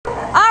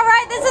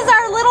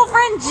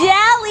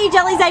Jelly.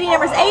 Jelly's ID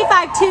number is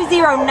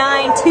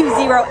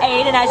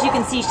A5209208, and as you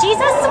can see, she's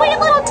a sweet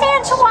little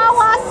tan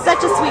Chihuahua.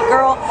 Such a sweet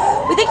girl.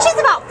 We think she's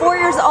about 4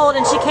 years old,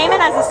 and she came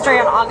in as a stray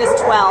on August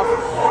 12th.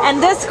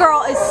 And this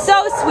girl is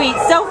so sweet,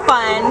 so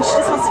fun. She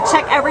just wants to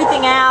check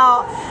everything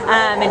out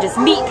and just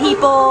meet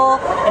people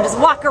and just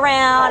walk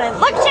around. And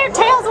look, her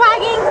tail's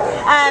wagging.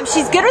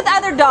 She's good with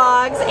other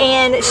dogs,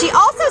 and she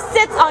also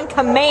sits on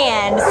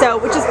command,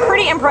 which is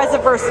pretty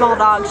impressive for a small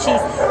dog.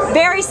 She's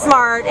very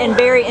smart and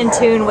very in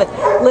tune with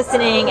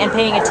listening and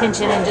paying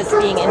attention and just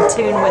being in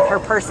tune with her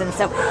person.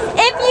 So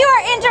if you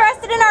are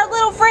interested in our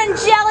little friend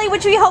Jelly,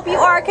 which we hope you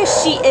are,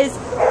 because she is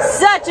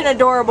such an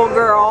adorable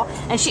girl,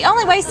 and she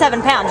only weighs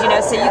 7 pounds, you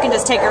know, so you can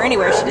just take her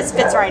anywhere. She just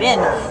fits right in.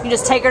 You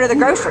just take her to the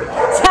grocery.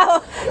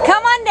 So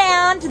come on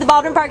down to the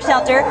Baldwin Park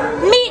shelter,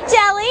 meet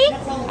Jelly,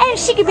 and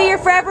she could be your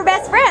forever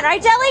best friend,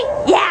 right, Jelly?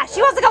 Yeah,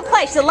 she wants to go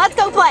play, so let's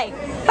go play.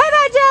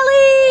 Bye-bye,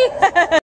 Jelly!